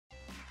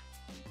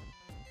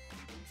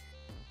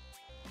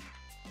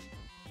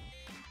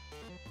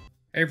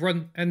Hey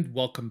everyone, and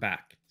welcome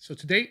back. So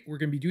today we're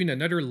going to be doing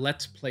another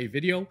Let's Play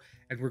video,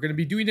 and we're going to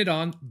be doing it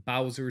on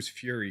Bowser's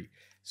Fury.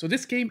 So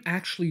this game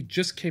actually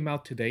just came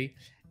out today,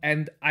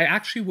 and I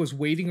actually was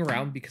waiting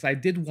around because I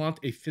did want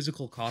a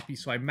physical copy,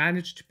 so I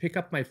managed to pick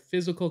up my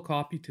physical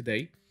copy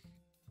today.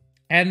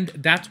 And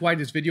that's why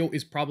this video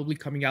is probably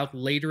coming out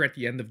later at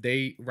the end of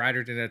day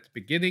rather than at the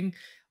beginning.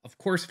 Of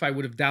course, if I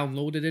would have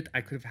downloaded it,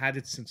 I could have had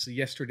it since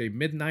yesterday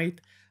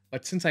midnight.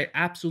 But since I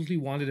absolutely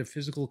wanted a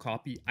physical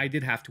copy, I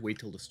did have to wait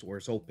till the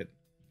stores open.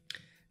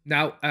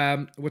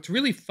 Now, what's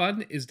really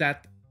fun is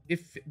that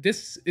if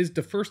this is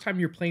the first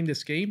time you're playing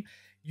this game,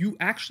 you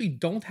actually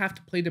don't have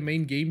to play the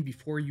main game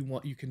before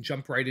you can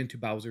jump right into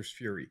Bowser's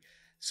Fury.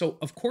 So,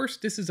 of course,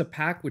 this is a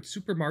pack with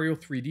Super Mario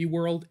 3D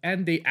World,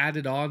 and they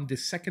added on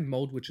this second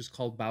mode, which is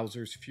called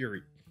Bowser's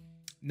Fury.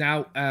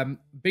 Now,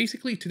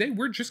 basically, today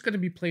we're just going to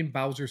be playing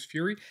Bowser's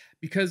Fury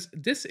because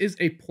this is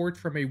a port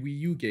from a Wii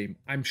U game.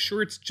 I'm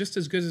sure it's just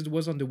as good as it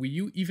was on the Wii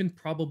U, even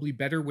probably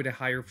better with a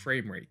higher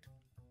frame rate.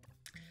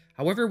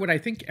 However, what I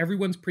think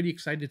everyone's pretty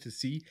excited to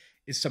see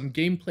is some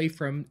gameplay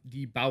from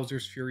the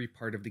Bowser's Fury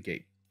part of the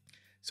game.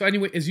 So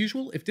anyway, as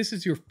usual, if this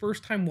is your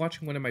first time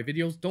watching one of my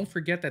videos, don't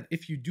forget that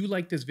if you do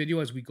like this video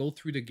as we go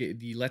through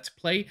the Let's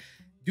Play,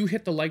 do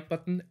hit the like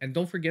button and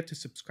don't forget to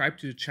subscribe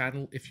to the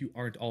channel if you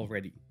aren't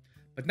already.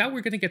 But now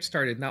we're going to get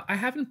started. Now, I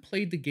haven't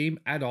played the game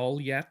at all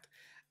yet.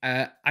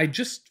 I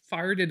just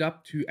fired it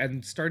up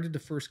and started the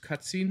first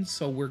cutscene,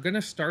 so we're going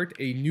to start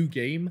a new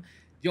game.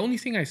 The only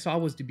thing I saw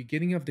was the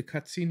beginning of the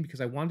cutscene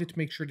because I wanted to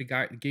make sure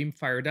the game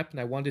fired up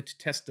and I wanted to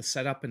test the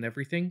setup and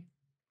everything.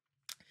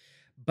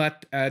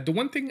 But the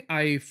one thing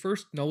I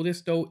first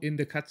noticed, though, in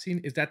the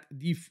cutscene is that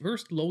the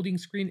first loading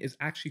screen is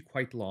actually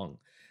quite long.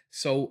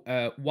 So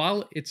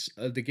while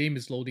the game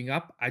is loading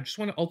up, I just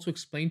want to also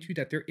explain to you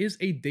that there is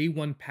a day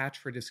one patch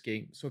for this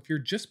game. So if you're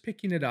just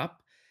picking it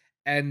up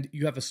and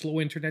you have a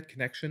slow internet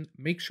connection,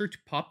 make sure to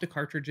pop the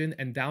cartridge in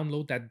and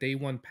download that day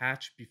one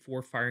patch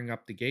before firing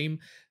up the game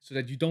so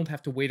that you don't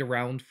have to wait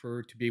around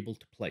to be able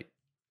to play.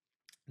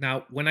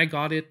 Now, when I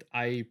got it,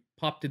 I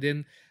popped it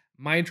in.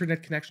 My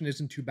internet connection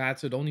isn't too bad,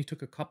 so it only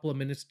took a couple of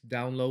minutes to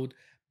download,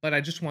 but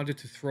I just wanted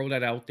to throw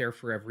that out there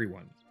for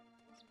everyone.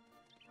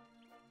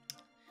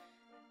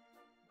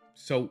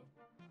 So,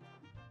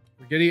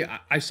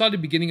 I saw the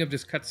beginning of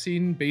this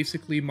cutscene.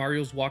 Basically,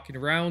 Mario's walking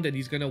around, and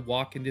he's going to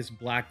walk in this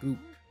black goop.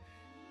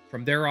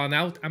 From there on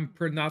out, I'm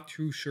not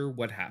too sure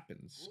what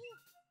happens.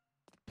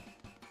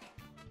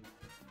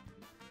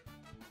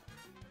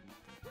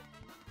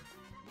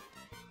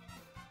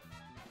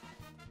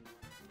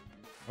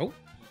 Oh.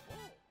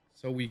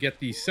 So we get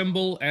the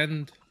symbol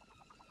and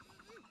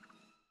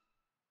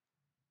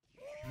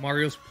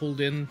Mario's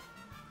pulled in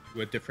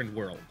to a different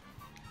world.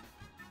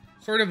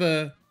 Sort of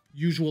a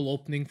usual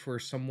opening for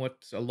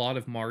a lot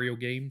of Mario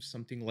games,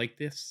 something like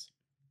this.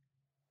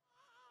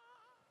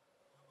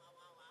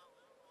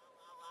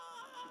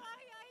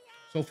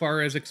 So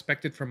far as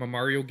expected from a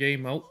Mario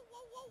game. Oh,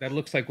 that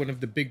looks like one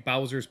of the big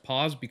Bowser's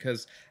paws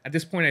because at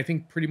this point I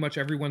think pretty much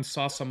everyone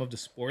saw some of the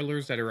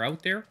spoilers that are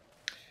out there.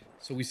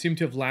 So we seem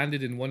to have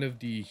landed in one of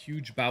the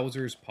huge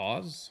Bowser's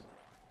paws.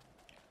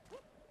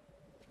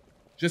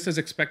 Just as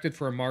expected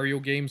for a Mario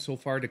game, so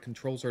far the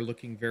controls are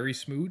looking very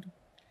smooth.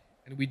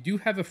 And we do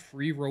have a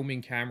free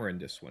roaming camera in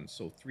this one,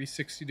 so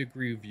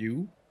 360-degree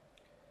view.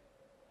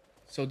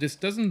 So this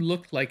doesn't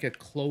look like a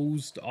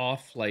closed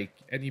off, like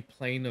any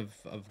plane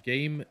of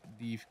game.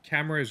 The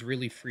camera is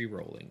really free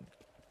rolling.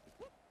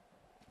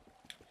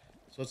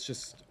 So let's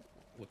just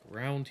look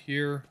around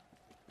here.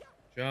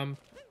 Jump.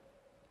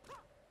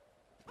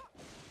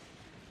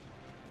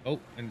 Oh,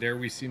 and there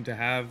we seem to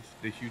have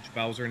the huge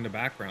Bowser in the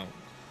background.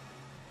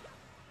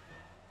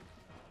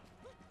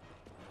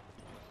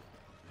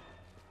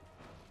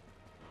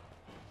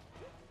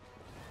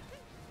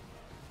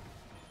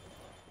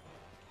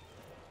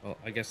 Well,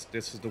 I guess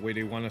this is the way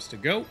they want us to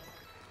go.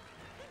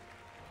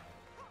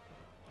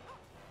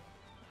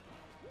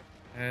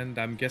 And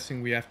I'm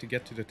guessing we have to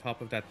get to the top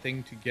of that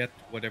thing to get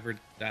whatever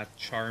that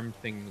charm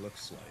thing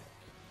looks like.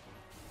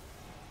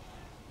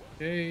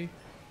 Okay.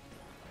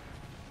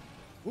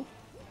 Whoop.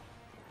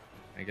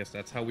 I guess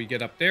that's how we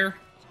get up there.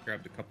 Let's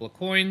grab a couple of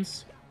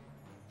coins.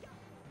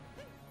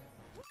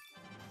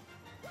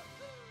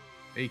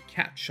 A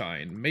cat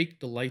shine. Make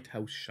the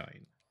lighthouse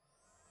shine.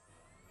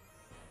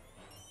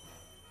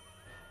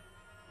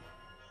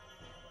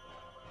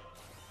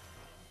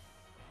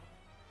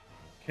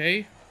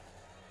 Okay.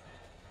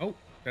 Oh,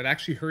 that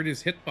actually hurt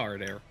his hit bar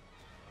there.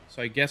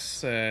 So I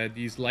guess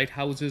these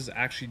lighthouses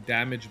actually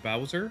damage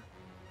Bowser.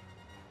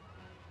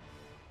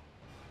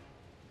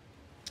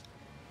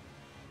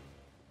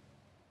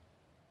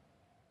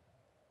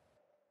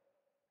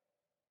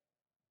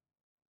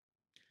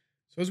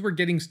 So as we're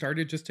getting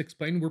started, just to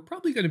explain, we're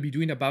probably going to be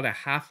doing about a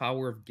half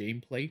hour of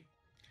gameplay.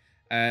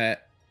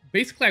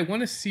 Basically, I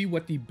want to see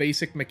what the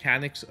basic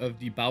mechanics of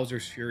the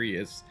Bowser's Fury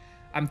is.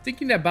 I'm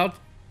thinking about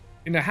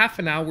in a half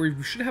an hour,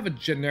 we should have a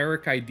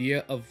generic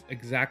idea of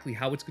exactly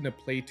how it's going to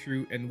play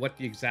through and what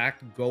the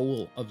exact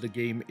goal of the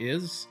game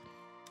is.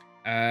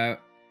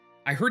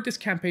 I heard this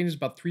campaign is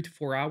about 3 to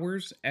 4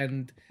 hours,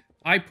 and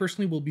I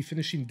personally will be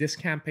finishing this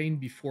campaign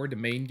before the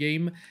main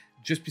game,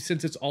 just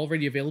since it's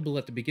already available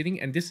at the beginning,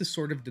 and this is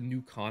sort of the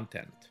new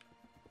content.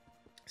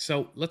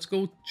 So let's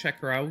go check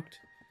her out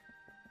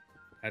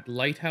at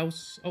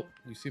Lighthouse. Oh,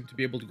 we seem to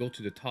be able to go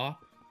to the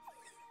top.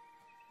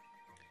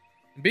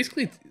 And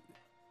basically, if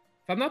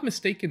I'm not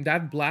mistaken,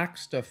 that black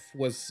stuff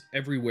was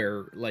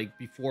everywhere, like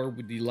before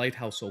the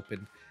lighthouse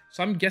opened.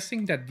 So I'm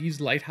guessing that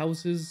these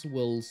lighthouses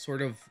will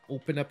sort of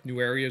open up new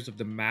areas of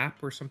the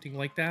map or something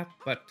like that,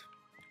 but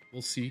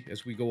we'll see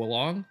as we go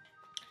along.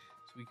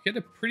 So we get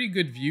a pretty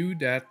good view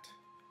that,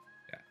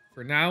 yeah,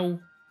 for now,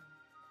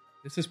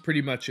 this is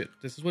pretty much it.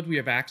 This is what we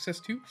have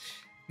access to.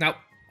 Now,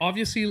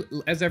 obviously,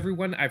 as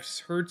everyone, I've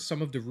heard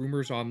some of the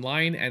rumors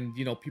online, and,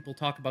 you know, people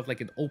talk about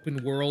like an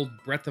open world,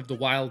 Breath of the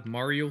Wild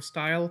Mario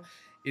style.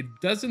 It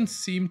doesn't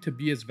seem to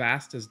be as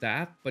vast as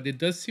that, but it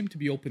does seem to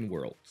be open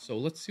world. So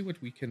let's see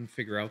what we can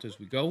figure out as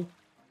we go.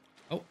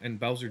 Oh, and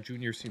Bowser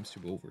Jr. seems to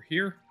go over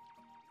here.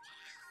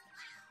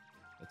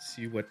 Let's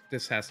see what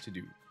this has to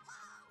do.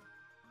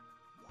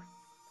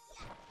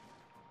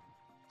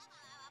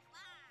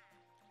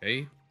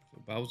 Okay,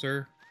 so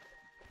Bowser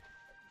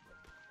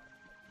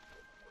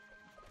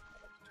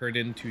turned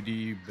into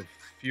the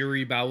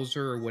Fury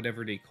Bowser, or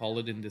whatever they call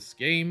it in this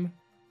game.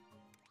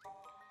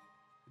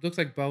 It looks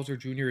like Bowser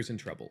Jr. is in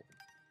trouble.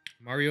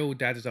 Mario,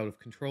 Dad is out of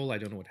control. I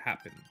don't know what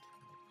happened.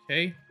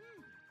 Okay.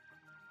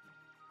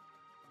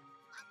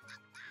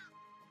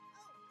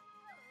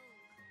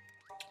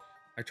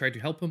 I tried to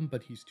help him,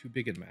 but he's too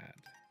big and mad.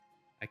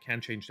 I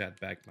can't change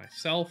that back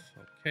myself.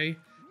 Okay.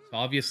 So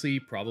obviously,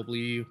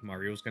 probably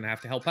Mario's going to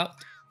have to help out.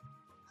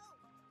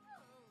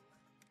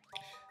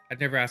 I'd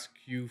never ask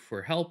you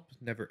for help.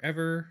 Never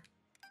ever.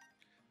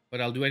 But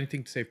I'll do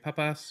anything to save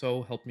Papa,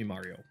 so help me,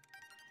 Mario.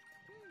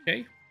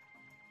 Okay.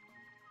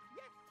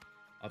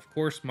 Of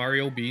course,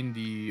 Mario, being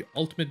the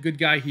ultimate good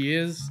guy he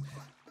is,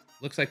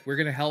 looks like we're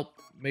going to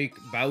help make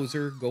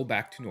Bowser go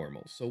back to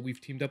normal. So we've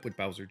teamed up with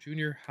Bowser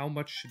Jr. How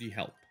much should he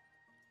help?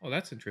 Oh,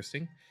 that's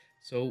interesting.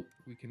 So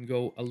we can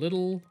go a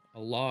little, a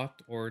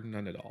lot, or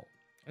none at all.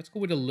 Let's go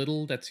with a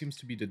little. That seems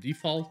to be the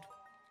default.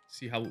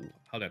 See how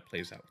that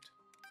plays out.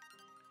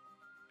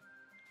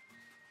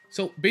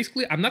 So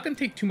basically, I'm not going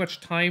to take too much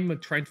time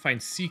trying to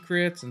find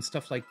secrets and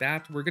stuff like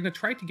that. We're going to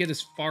try to get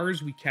as far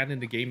as we can in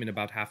the game in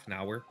about half an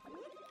hour.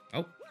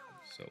 Oh,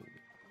 so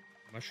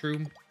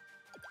mushroom.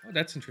 Oh,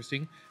 that's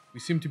interesting. We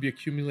seem to be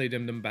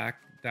accumulating them back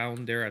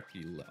down there at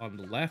on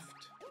the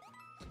left.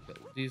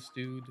 This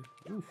dude.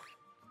 Oof.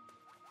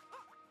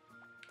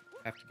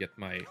 Have to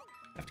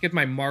get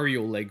my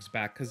Mario legs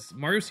back, because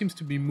Mario seems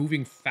to be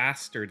moving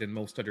faster than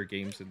most other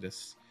games in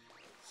this.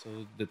 So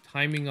the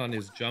timing on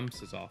his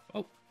jumps is off.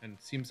 Oh, and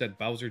it seems that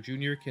Bowser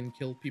Jr. can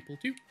kill people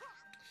too.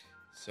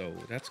 So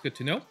that's good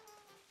to know.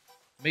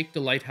 Make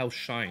the lighthouse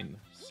shine.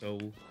 So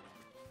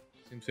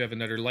seems we have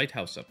another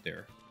lighthouse up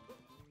there.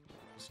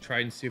 Let's try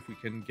and see if we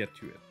can get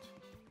to it.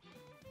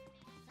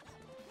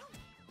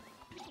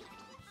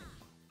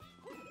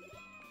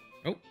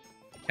 Oh,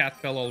 cat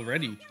fell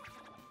already.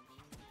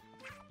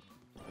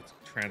 Let's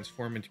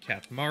transform into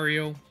Cat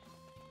Mario.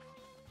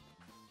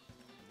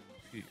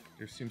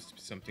 There seems to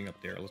be something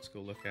up there. Let's go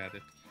look at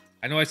it.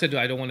 I know I said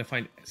I don't want to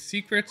find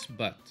secrets,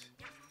 but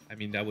I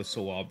mean, that was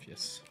so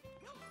obvious.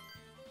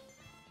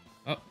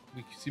 Oh,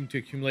 we seem to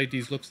accumulate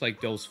these. Looks like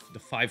the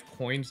 5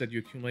 coins that you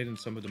accumulate in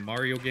some of the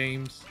Mario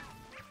games.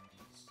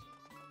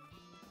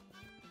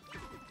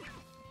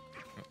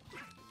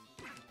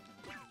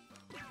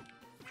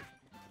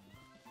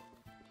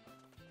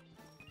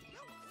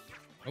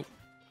 Oh,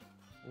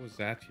 what was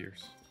that here?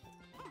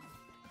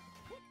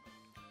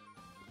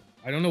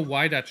 I don't know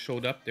why that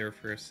showed up there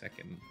for a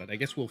second, but I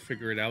guess we'll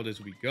figure it out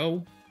as we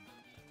go.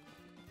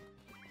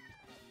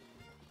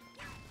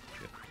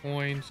 Get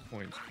coins,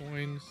 coins,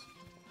 coins.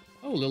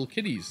 Oh, little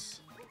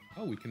kitties.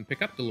 Oh, we can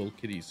pick up the little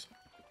kitties.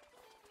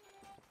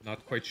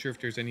 Not quite sure if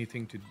there's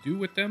anything to do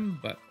with them,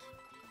 but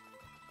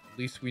at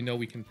least we know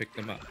we can pick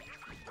them up.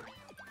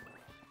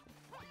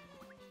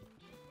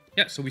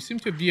 Yeah, so we seem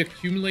to be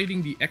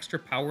accumulating the extra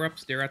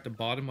power-ups there at the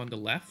bottom on the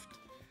left.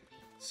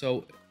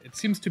 So it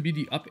seems to be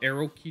the up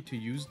arrow key to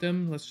use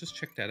them. Let's just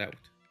check that out.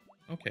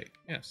 Okay,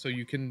 yeah, so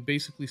you can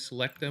basically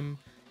select them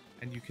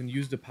and you can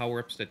use the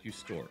power-ups that you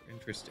store.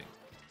 Interesting.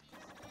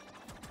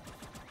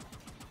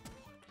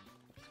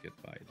 Let's get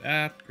by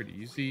that. Pretty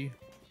easy.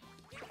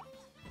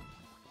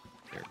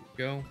 There we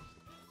go.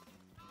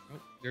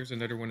 Oh, there's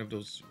another one of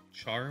those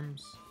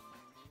charms.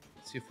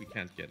 Let's see if we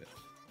can't get it.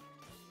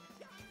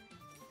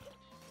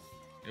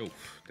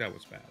 Oof, that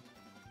was bad.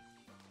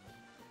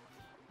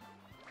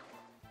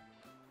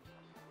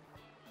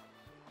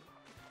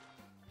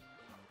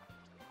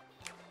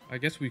 I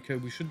guess we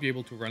should be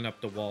able to run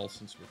up the wall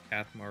since we're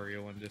Cat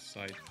Mario on this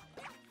side.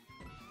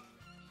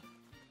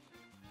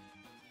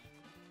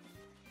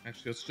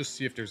 Actually, let's just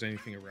see if there's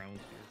anything around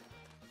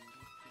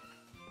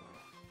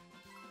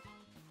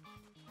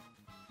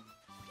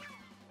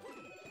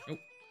here. Oh.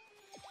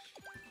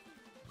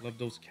 Love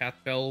those cat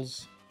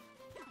bells.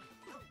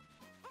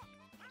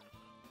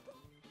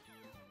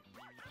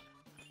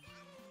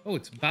 Oh,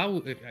 it's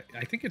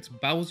I think it's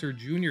Bowser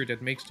Jr.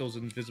 that makes those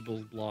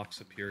invisible blocks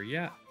appear.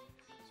 Yeah.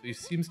 So he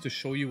seems to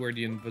show you where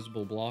the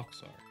invisible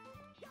blocks are.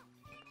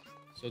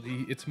 So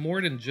it's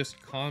more than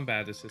just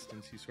combat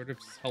assistance. He sort of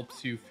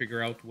helps you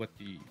figure out what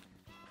the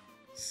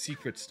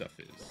secret stuff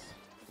is.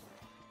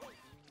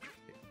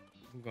 Okay,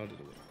 move out of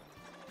the way.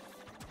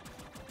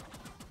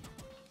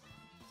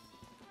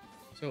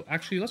 So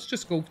actually, let's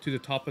just go to the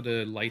top of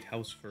the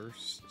lighthouse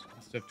first,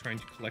 instead of trying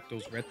to collect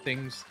those red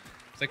things.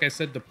 Like I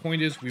said, the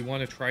point is we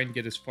want to try and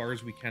get as far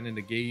as we can in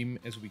the game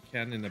as we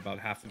can in about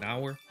half an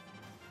hour.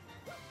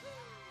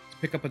 Let's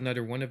pick up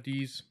another one of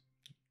these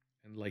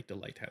and light the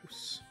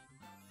lighthouse.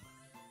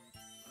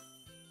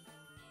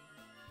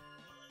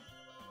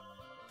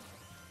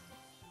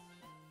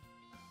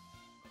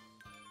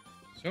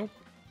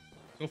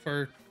 So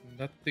far,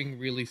 nothing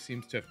really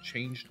seems to have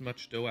changed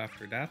much though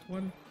after that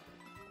one.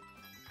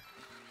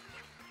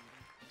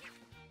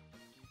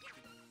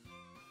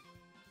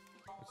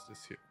 What's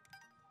this here?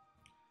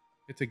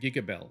 It's a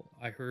Gigabell.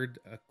 I heard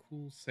a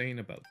cool saying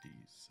about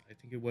these. I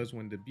think it was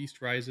when the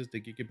beast rises, the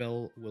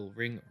Gigabell will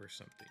ring or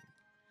something.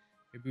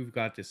 Maybe we've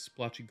got this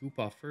splotchy goop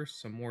off first.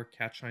 Some more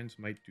cat shines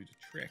might do the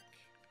trick.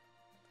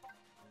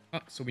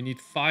 Ah, so we need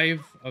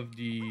 5 of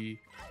the...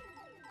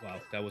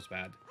 Wow, that was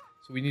bad.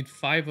 So we need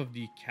 5 of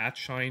the cat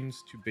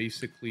shines to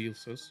basically...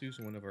 So let's use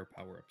one of our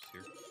power-ups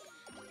here.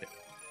 Okay.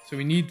 So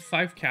we need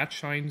 5 cat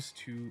shines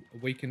to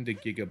awaken the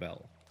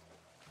Gigabell.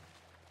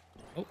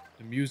 Oh,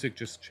 the music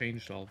just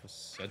changed all of a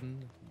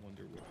sudden. I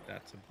wonder what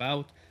that's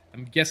about.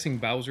 I'm guessing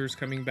Bowser's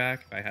coming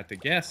back, if I had to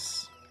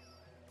guess.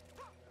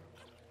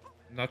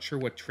 I'm not sure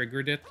what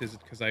triggered it. Is it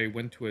because I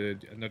went to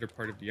another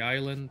part of the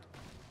island?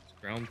 It's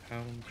ground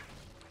pound.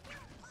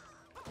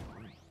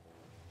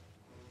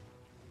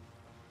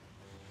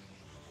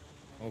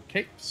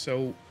 Okay,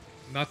 so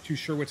not too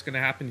sure what's going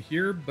to happen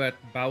here, but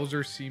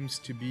Bowser seems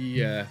to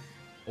be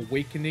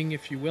awakening,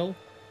 if you will.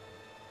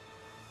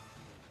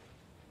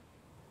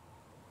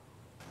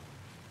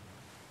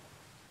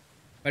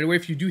 By the way,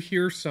 if you do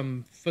hear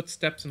some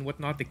footsteps and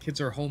whatnot, the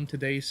kids are home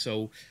today,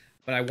 so...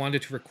 But I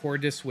wanted to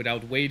record this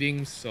without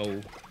waiting,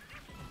 so...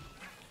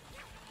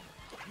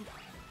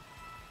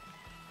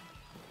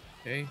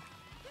 Okay.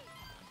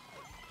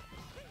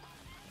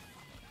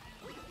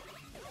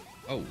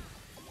 Oh.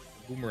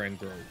 Boomerang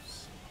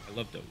grows. I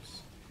love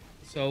those.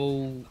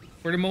 So,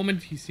 for the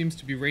moment, he seems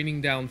to be raining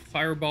down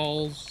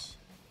fireballs.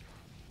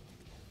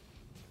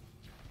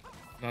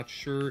 Not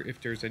sure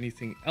if there's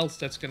anything else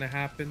that's going to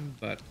happen,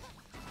 but...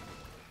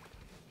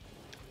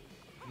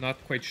 Not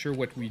quite sure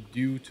what we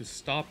do to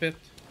stop it.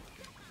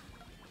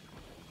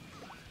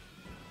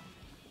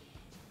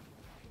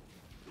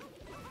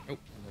 Oh,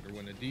 another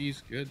one of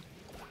these. Good.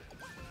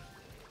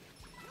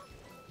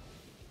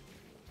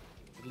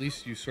 At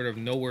least you sort of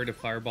know where the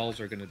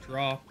fireballs are going to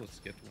drop. Let's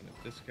get one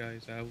of this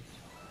guy's out.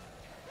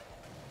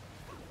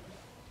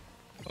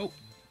 Oh,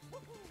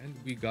 and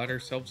we got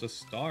ourselves a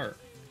star.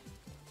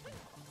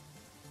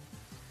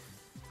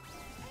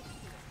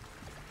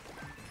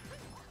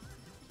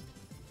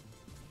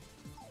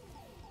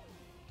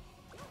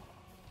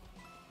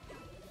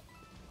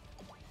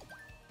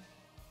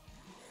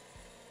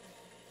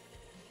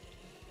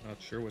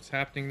 Not sure what's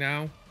happening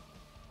now.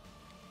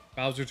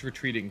 Bowser's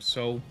retreating.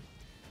 So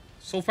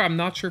far I'm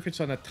not sure if it's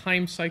on a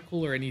time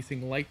cycle or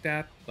anything like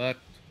that, but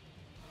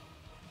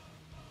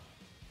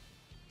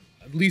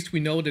at least we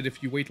know that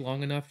if you wait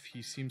long enough,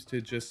 he seems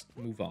to just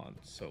move on.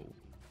 So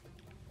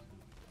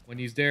when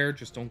he's there,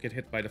 just don't get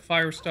hit by the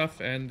fire stuff,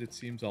 and it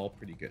seems all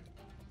pretty good.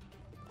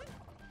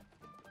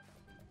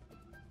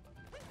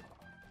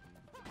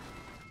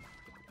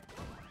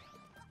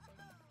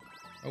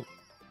 Oh.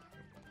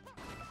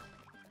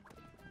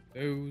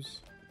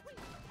 Those.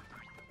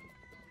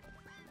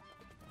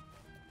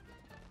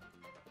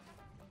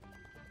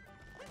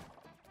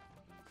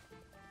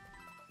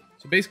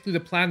 So basically the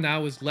plan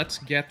now is let's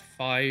get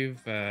 5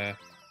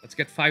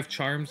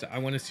 charms. I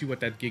want to see what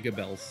that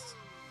Gigabell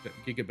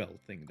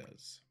thing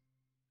does.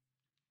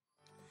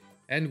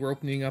 And we're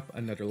opening up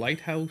another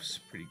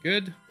lighthouse. Pretty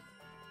good.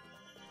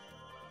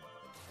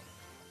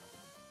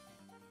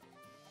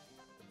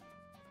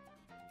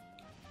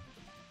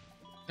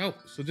 Oh,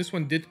 so this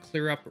one did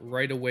clear up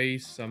right away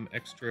some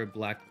extra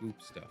black goop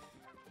stuff.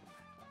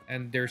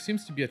 And there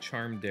seems to be a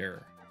charm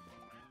there.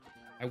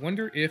 I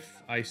wonder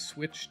if I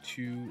switch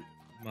to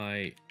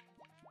my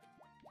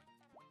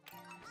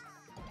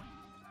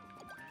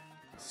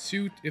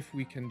suit, if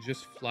we can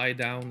just fly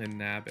down and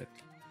nab it.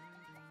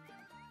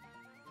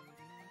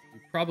 We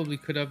probably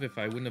could have if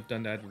I wouldn't have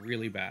done that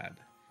really bad.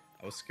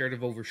 I was scared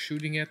of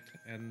overshooting it,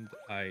 and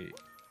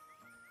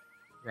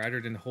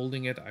rather than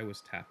holding it, I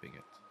was tapping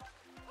it.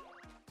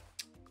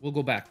 We'll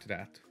go back to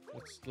that.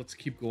 Let's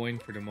keep going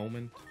for the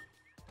moment.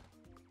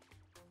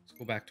 Let's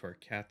go back to our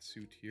cat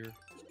suit here.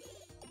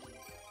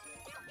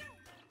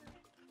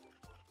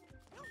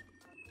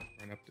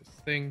 Run up this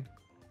thing.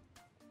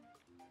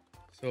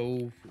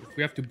 So if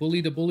we have to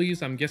bully the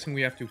bullies, I'm guessing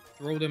we have to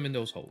throw them in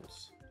those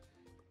holes.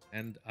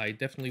 And I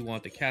definitely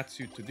want the cat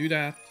suit to do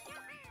that,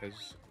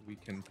 because we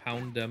can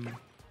pound them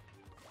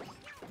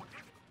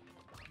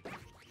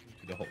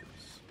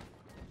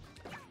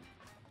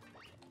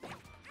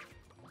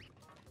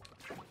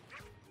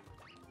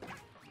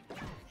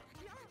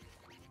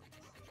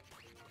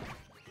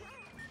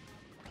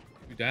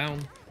 2 down.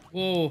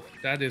 Whoa,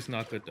 that is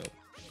not good though.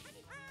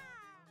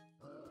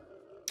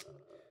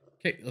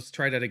 Okay, let's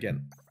try that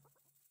again.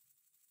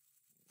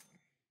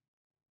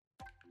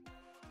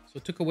 So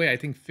it took away, I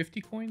think,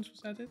 50 coins.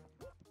 Was that it?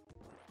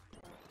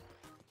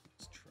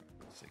 Let's try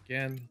this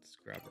again. Let's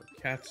grab our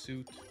cat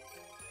suit.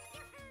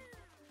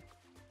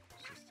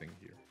 What's this thing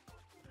here?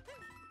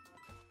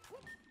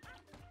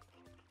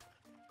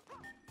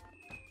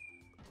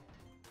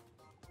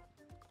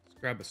 Let's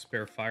grab a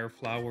spare fire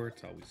flower.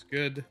 It's always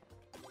good.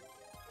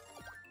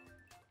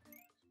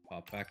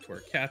 Pop back to our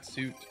cat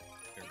suit.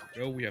 There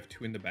we go. We have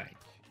 2 in the bank.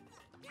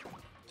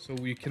 So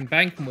we can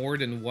bank more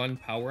than 1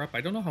 power-up.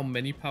 I don't know how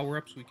many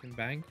power-ups we can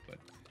bank, but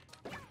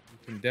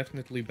we can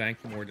definitely bank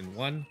more than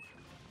 1.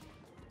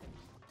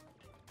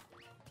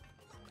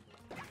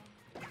 Let's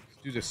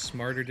do this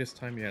smarter this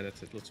time. Yeah,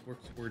 that's it. Let's work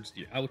towards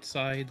the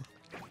outside.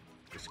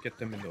 Just get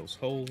them in those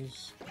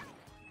holes.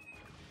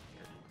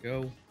 There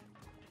we go.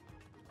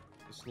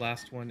 This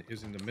last one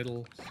is in the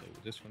middle, so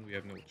this one we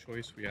have no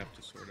choice. We have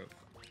to sort of...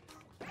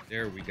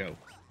 There we go.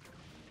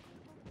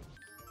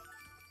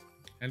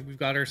 And we've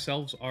got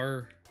ourselves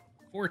our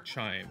 4th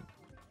chime.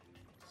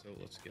 So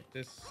let's get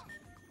this.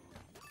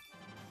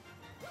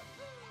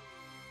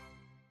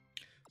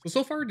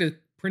 So far the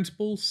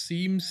principle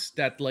seems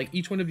that like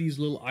each one of these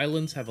little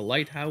islands have a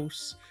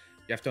lighthouse.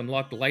 You have to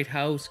unlock the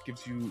lighthouse,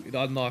 it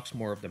unlocks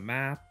more of the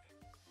map.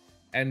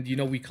 And you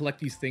know, we collect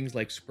these things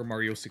like Super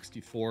Mario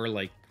 64,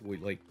 like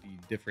the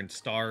different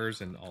stars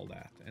and all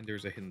that. And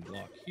there's a hidden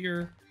block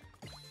here.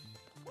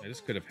 Yeah,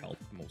 this could have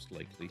helped, most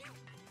likely.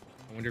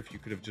 I wonder if you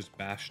could have just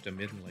bashed them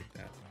in like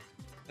that.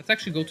 Let's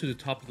actually go to the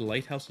top of the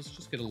lighthouse. Let's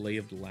just get a lay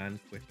of the land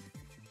quick.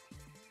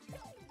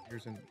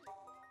 Here's an...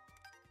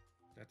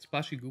 That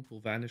splashy goop will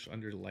vanish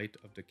under the light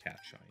of the cat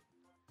shine.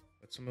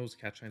 But some of those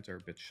cat shines are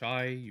a bit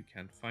shy. You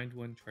can't find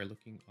one. Try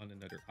looking on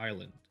another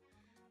island.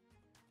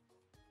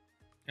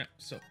 Yeah,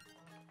 so...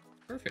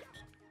 Perfect.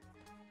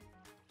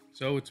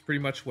 So it's pretty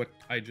much what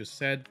I just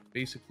said.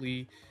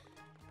 Basically,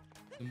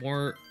 the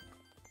more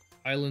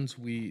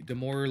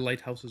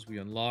lighthouses we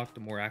unlock, the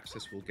more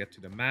access we'll get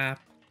to the map.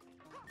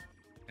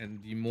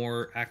 And the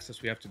more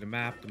access we have to the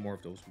map, the more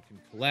of those we can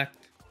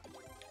collect.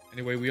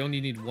 Anyway, we only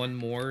need 1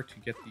 more to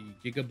get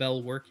the Giga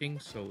Bell working,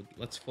 so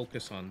let's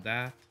focus on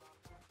that.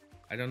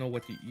 I don't know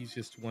what the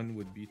easiest one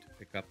would be to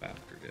pick up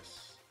after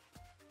this.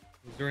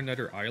 Was there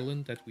another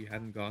island that we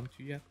hadn't gone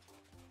to yet?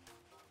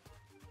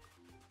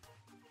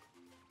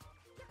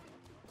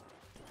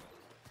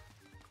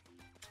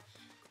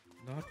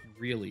 Not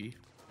really.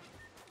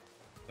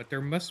 But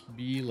there must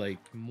be, like,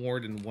 more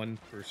than 1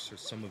 for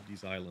some of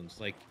these islands.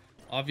 Like,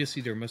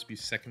 obviously there must be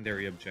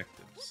secondary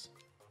objectives.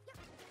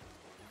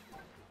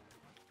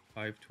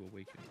 5 to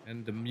awaken.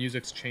 And the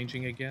music's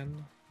changing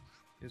again?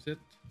 Is it?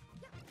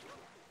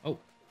 Oh,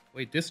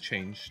 wait, this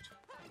changed.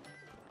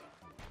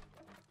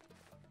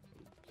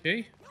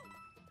 Okay.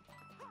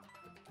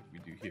 What do we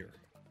do here?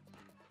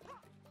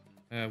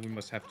 We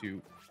must have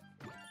to...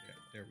 Yeah,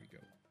 there we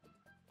go.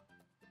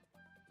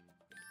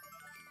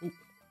 Oh,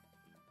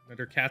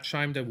 another cat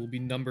chime that will be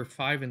number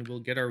 5 and we'll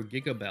get our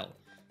Giga Bell.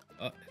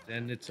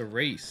 Then it's a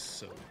race,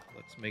 so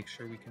let's make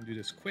sure we can do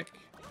this quick.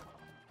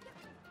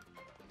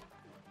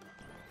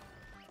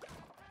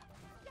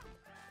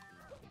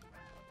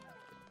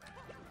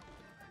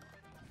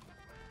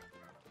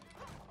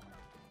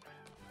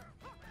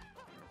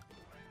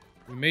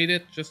 We made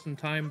it just in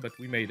time, but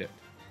we made it.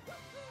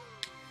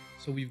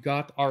 So we've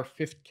got our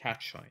 5th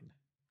cat shine.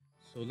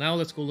 So now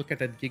let's go look at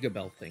that Giga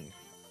Bell thing.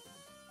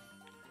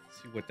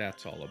 See what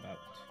that's all about.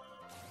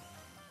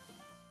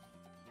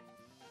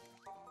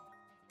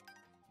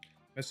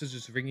 Message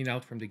is ringing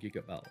out from the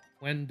Giga Bell.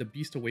 When the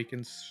beast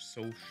awakens,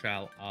 so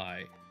shall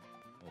I.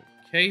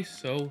 Okay,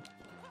 so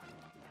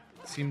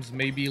it seems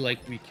maybe like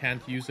we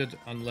can't use it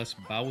unless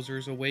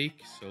Bowser's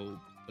awake,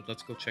 but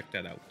let's go check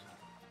that out.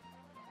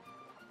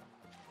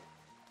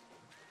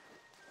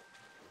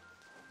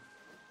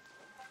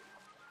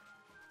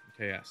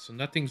 Okay, yeah, so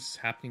nothing's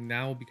happening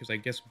now because I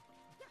guess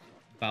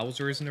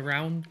Bowser isn't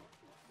around.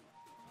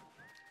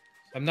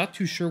 I'm not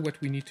too sure what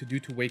we need to do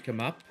to wake him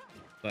up,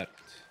 but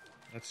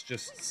we'll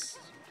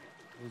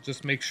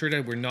just make sure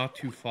that we're not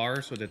too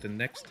far so that the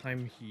next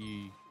time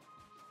he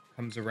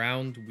comes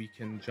around, we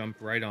can jump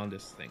right on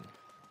this thing.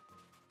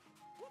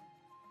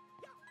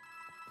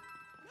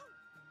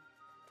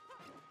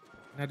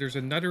 Now there's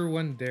another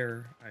one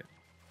there.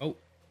 Oh,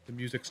 the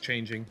music's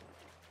changing.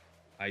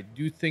 I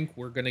do think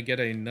we're gonna get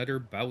another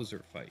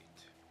Bowser fight.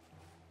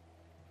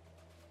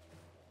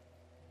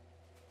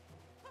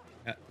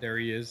 Yeah, there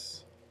he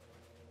is.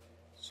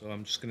 So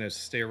I'm just gonna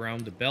stay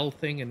around the bell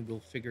thing and we'll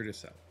figure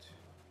this out.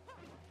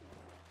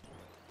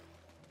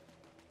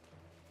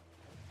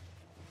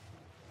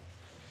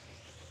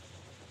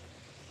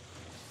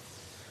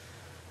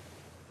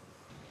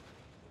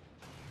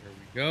 There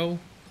we go.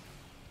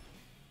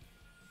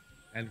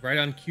 And right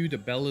on cue, the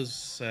bell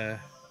is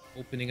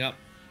opening up.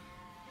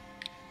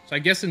 So I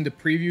guess in the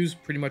previews,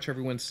 pretty much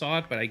everyone saw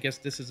it, but I guess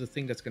this is the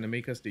thing that's going to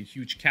make us the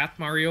huge cat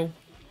Mario.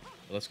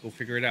 So let's go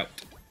figure it out.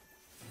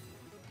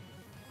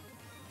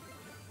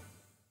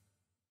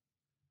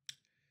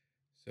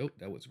 Oh,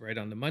 that was right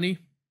on the money.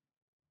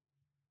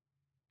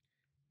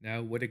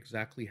 Now, what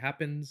exactly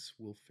happens?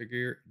 We'll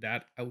figure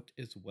that out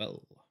as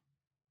well.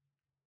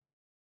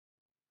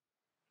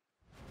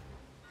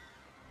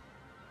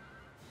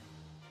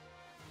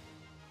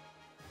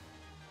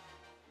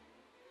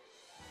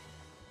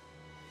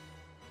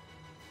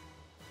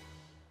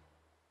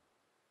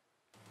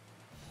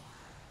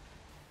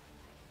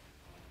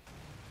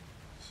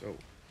 So,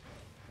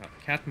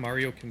 Cat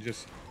Mario can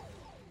just...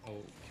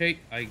 Okay,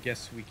 I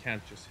guess we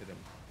can't just hit him.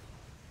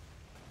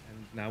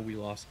 And now we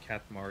lost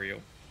Cat Mario.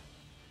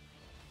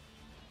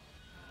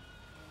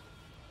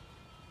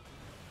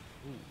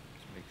 Ooh,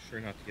 let's make sure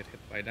not to get hit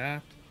by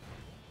that.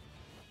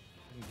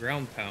 And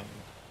ground pound.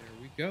 There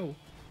we go.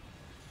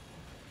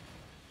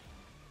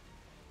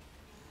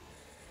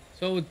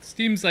 So it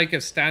seems like a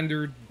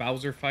standard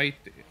Bowser fight,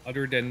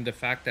 other than the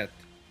fact that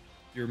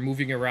you're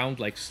moving around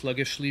like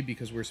sluggishly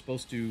because we're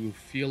supposed to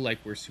feel like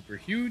we're super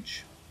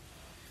huge.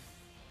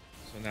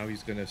 So now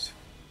he's gonna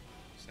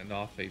send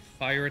off a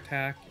fire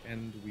attack,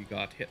 and we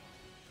got hit.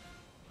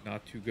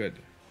 Not too good.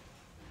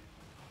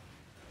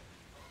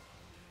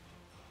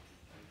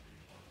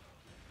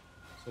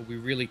 So we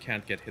really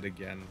can't get hit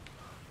again.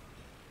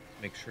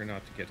 Make sure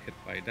not to get hit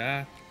by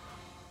that.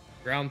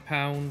 Ground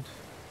pound.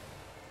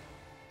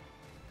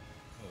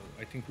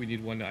 Oh, I think we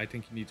need one. I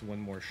think he needs one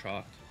more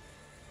shot.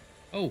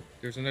 Oh,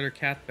 there's another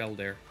cat bell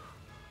there.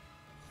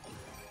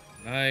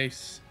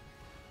 Nice.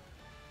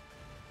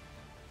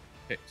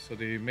 Okay, so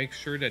they make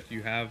sure that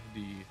you have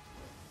the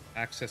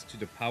access to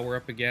the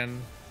power-up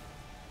again.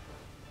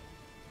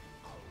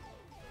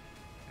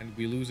 And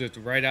we lose it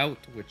right out,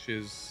 which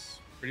is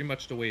pretty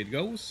much the way it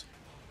goes.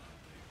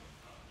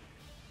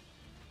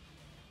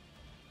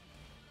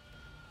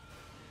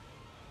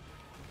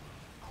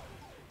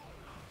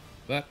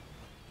 But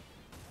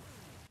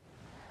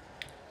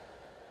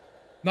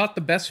not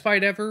the best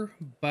fight ever,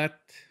 but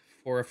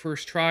for a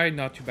first try,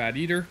 not too bad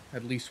either.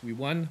 At least we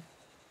won.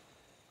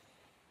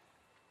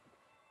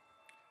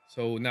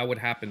 So now what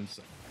happens?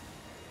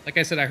 Like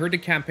I said, I heard the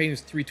campaign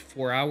is 3 to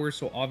 4 hours,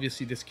 so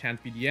obviously this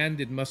can't be the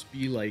end. It must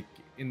be like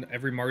in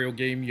every Mario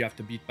game, you have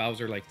to beat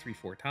Bowser like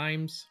 3-4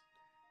 times.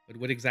 But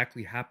what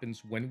exactly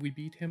happens when we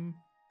beat him?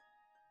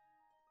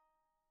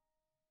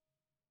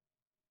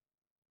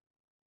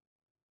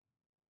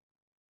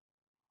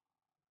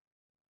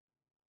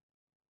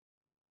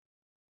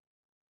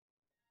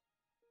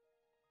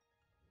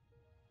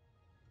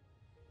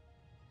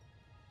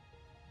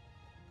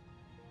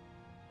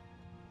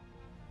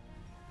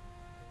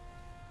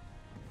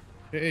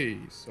 Okay,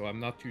 so I'm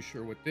not too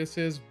sure what this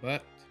is,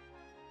 but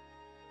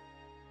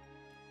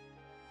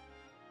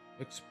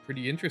looks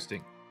pretty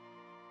interesting.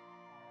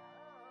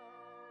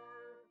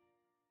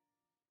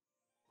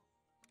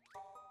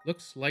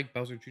 Looks like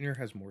Bowser Jr.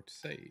 has more to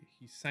say.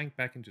 He sank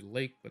back into the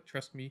lake, but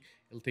trust me,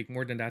 it'll take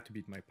more than that to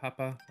beat my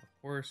papa.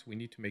 Of course, we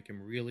need to make him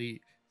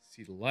really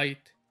see the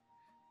light.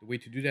 The way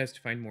to do that is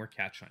to find more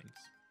cat shines.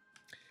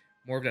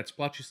 More of that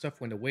splotchy stuff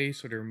went away,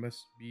 so there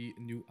must be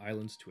new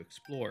islands to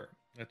explore.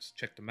 Let's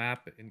check the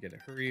map and get a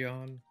hurry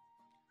on.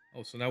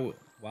 Oh, so now,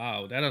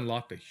 wow, that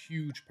unlocked a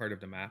huge part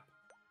of the map.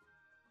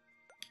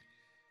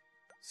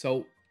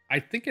 So I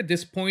think at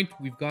this point,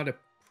 we've got a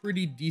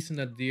pretty decent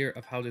idea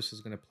of how this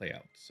is going to play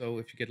out. So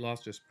if you get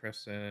lost, just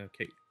press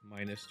K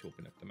minus to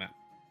open up the map.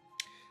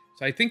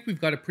 So I think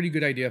we've got a pretty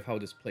good idea of how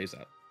this plays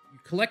out. You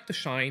collect the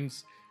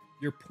shines.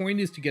 Your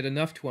point is to get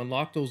enough to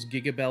unlock those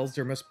Giga Bells.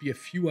 There must be a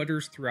few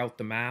others throughout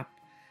the map.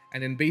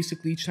 And then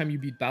basically each time you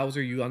beat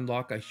Bowser, you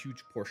unlock a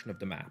huge portion of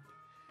the map.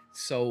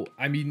 So,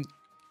 I mean,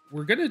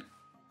 we're gonna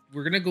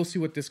go see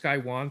what this guy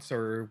wants,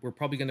 or we're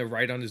probably gonna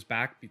ride on his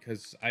back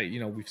because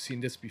we've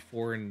seen this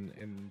before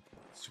in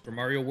Super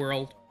Mario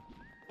World.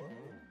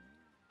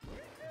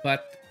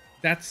 But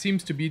that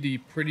seems to be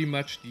pretty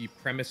much the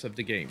premise of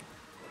the game.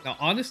 Now,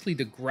 honestly,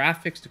 the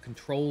graphics, the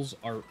controls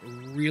are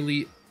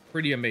really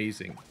pretty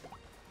amazing.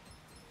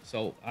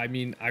 So, I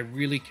mean, I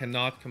really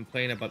cannot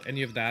complain about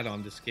any of that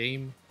on this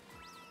game.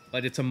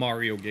 But it's a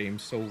Mario game,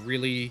 so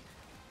really,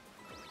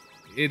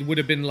 it would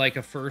have been like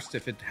a first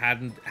if it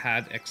hadn't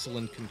had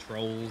excellent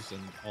controls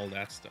and all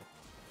that stuff.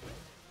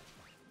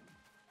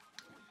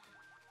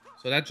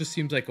 So that just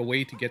seems like a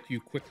way to get you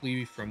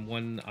quickly from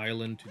one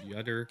island to the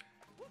other.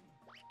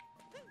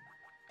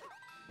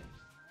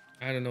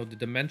 I don't know, the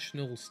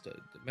dimension, let's do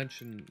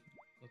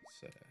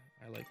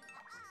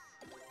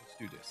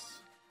this.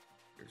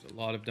 There's a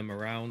lot of them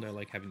around. I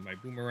like having my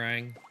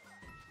boomerang.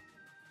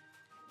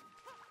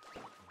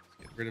 Let's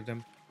get rid of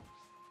them.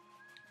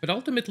 But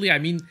ultimately, I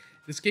mean,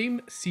 this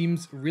game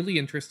seems really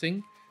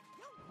interesting.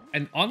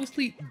 And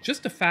honestly,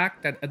 just the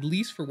fact that at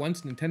least for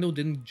once, Nintendo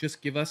didn't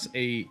just give us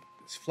a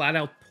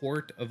flat-out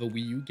port of a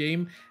Wii U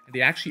game, and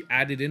they actually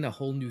added in a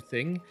whole new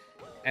thing.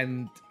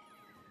 And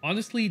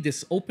honestly,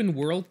 this open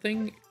world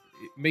thing,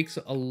 it makes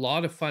a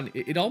lot of fun.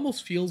 It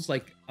almost feels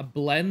like a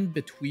blend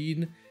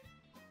between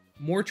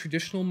more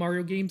traditional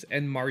Mario games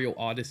and Mario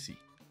Odyssey.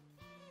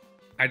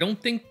 I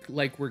don't think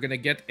like we're gonna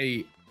get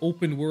a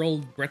open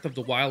world Breath of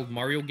the Wild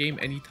Mario game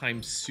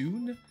anytime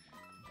soon,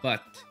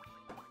 but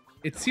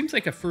it seems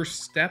like a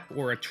first step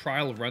or a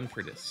trial run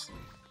for this.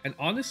 And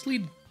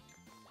honestly,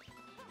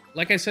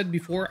 like I said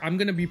before, I'm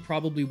going to be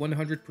probably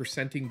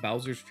 100%ing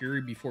Bowser's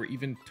Fury before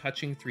even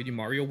touching 3D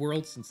Mario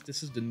World, since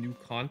this is the new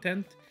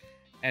content.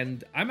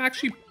 And I'm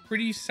actually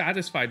pretty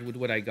satisfied with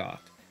what I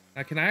got.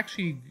 Now, can I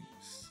actually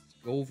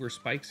go over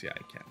spikes? Yeah,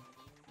 I can.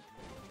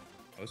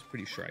 I was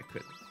pretty sure I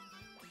could.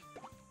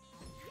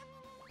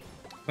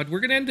 But we're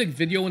going to end the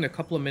video in a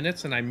couple of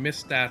minutes, and I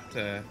missed that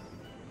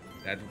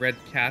that red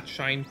cat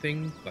shine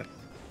thing. But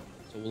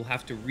so we'll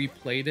have to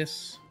replay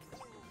this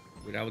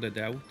without a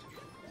doubt.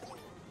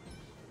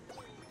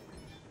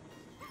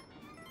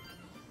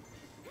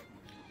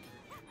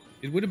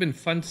 It would have been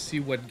fun to see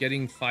what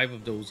getting 5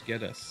 of those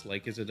get us.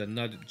 Like, is it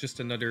just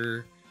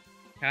another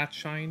cat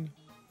shine?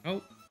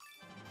 Oh,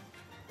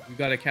 we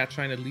got a cat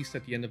shine at least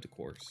at the end of the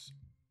course.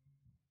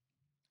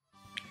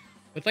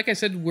 But like I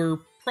said, we're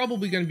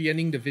probably going to be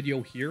ending the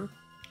video here.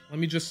 Let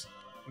me just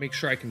make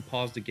sure I can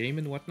pause the game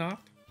and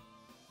whatnot.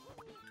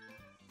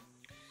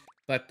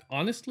 But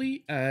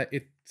honestly,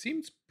 it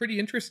seems pretty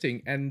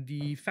interesting. And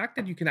the fact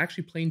that you can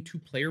actually play in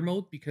 2-player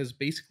mode, because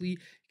basically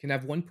you can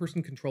have one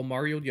person control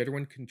Mario, the other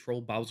one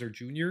control Bowser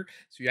Jr.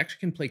 So you actually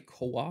can play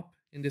co-op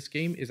in this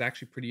game is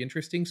actually pretty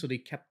interesting. So they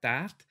kept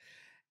that.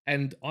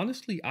 And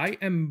honestly, I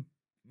am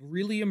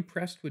really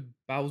impressed with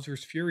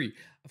Bowser's Fury.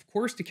 Of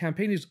course, the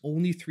campaign is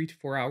only 3 to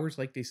 4 hours,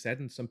 like they said,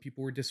 and some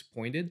people were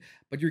disappointed.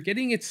 But you're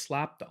getting it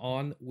slapped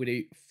on with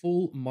a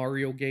full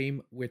Mario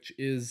game, which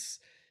is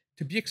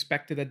to be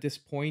expected at this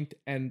point.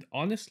 And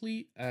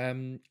honestly,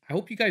 I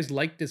hope you guys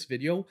liked this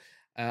video.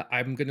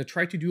 I'm going to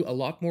try to do a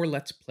lot more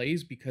Let's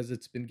Plays because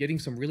it's been getting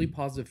some really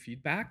positive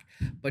feedback.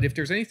 But if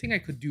there's anything I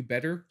could do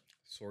better,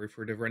 sorry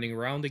for the running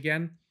around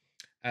again,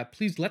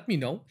 please let me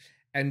know.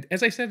 And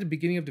as I said at the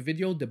beginning of the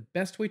video, the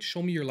best way to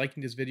show me you're liking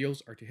these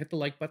videos are to hit the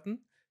like button,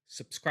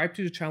 subscribe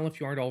to the channel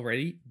if you aren't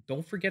already.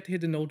 Don't forget to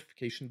hit the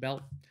notification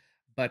bell.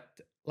 But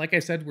like I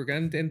said, we're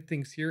going to end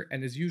things here.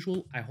 And as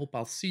usual, I hope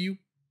I'll see you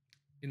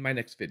in my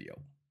next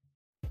video.